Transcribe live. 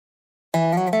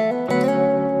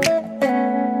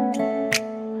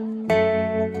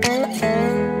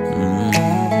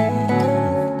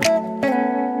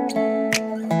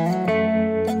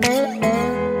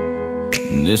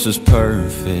this is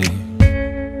perfect.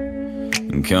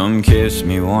 Come kiss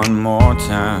me one more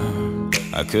time.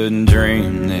 I couldn't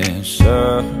dream this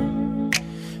up,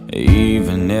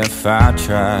 even if I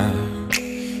tried.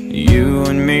 You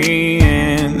and me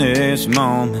in this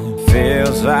moment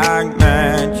feels like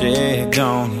magic,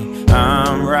 don't it?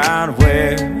 I'm right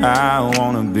where I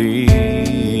wanna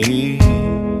be.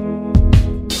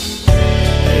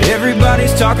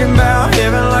 Everybody's talking about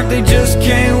heaven like they just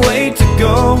can't wait to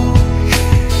go,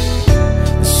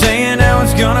 saying how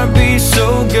it's gonna be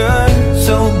so good,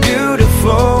 so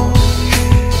beautiful.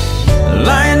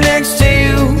 Lying next to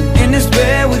you, in this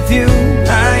bed with you,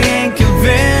 I ain't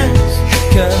convinced.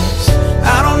 Cause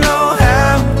I don't know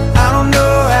how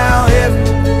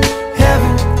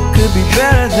heaven could be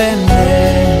better than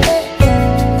this.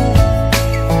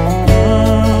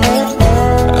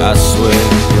 I swear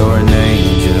you're an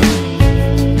angel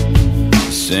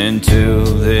sent to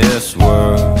this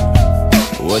world.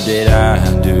 What did I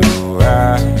do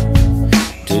right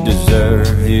to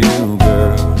deserve you,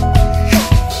 girl?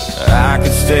 I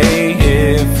could stay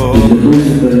here for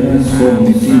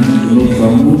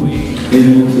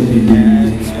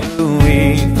to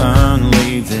even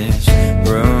leave this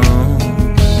room.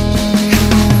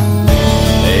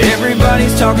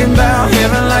 Everybody's talking about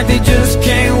heaven like they just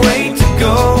can't wait to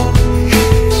go,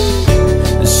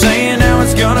 saying how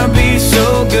it's gonna be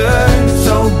so good,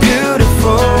 so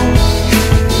beautiful.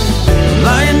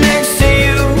 Lying next to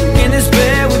you, in this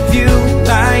bed with you,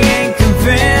 I ain't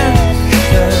convinced.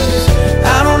 Cause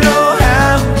I don't know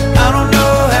how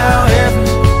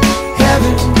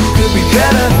heaven could be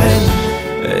better than.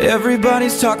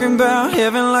 Everybody's talking about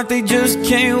heaven like they just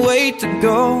can't wait to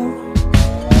go,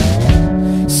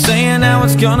 saying how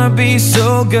it's gonna be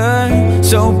so good,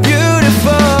 so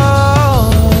beautiful.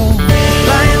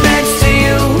 Lying next to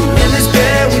you, in this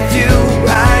bed with you,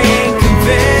 I ain't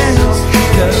convinced.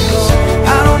 Cause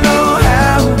I don't know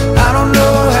how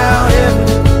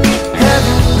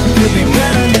heaven could be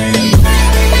better than.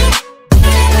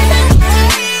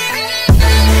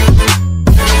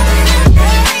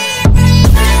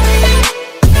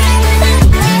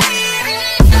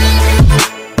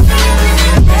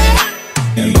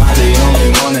 Am I the only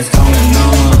one that's coming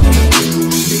on?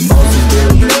 Emotions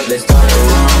building up, they start to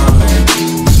run.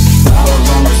 I was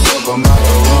on the ship, I'm about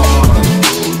to run,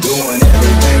 doing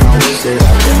everything I wish that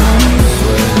I could.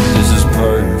 This is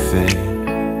perfect.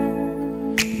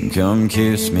 Come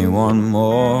kiss me one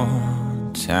more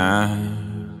time.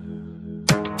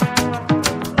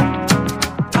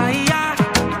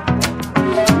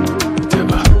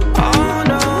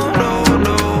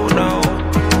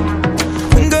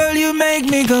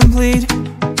 Complete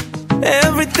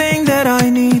everything that I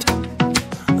need.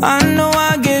 I know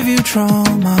I gave you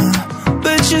trauma,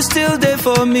 but you're still there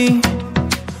for me.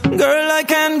 Girl, I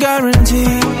can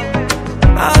guarantee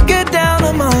I'll get down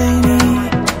on my knee,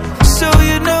 so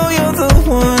you know you're the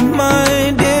one,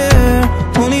 my dear,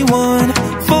 only one.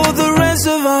 For the rest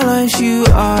of our lives you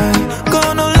are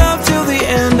gonna love till the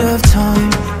end of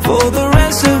time. For the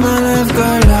rest of my life,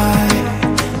 girl, I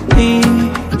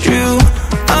need you.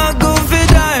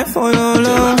 For your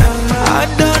love, I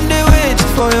done the wait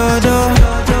for your door.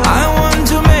 I want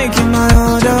to make you my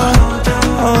order.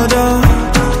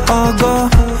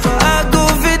 I go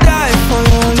fi die for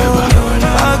your love.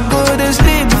 I go to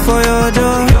sleep for your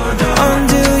door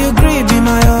until you agree be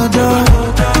my order.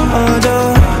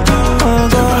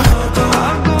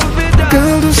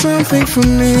 Girl, do something for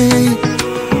me.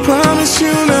 Promise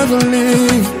you'll never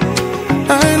leave.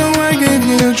 I know I gave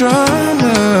you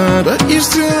drama, but you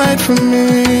still right for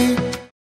me.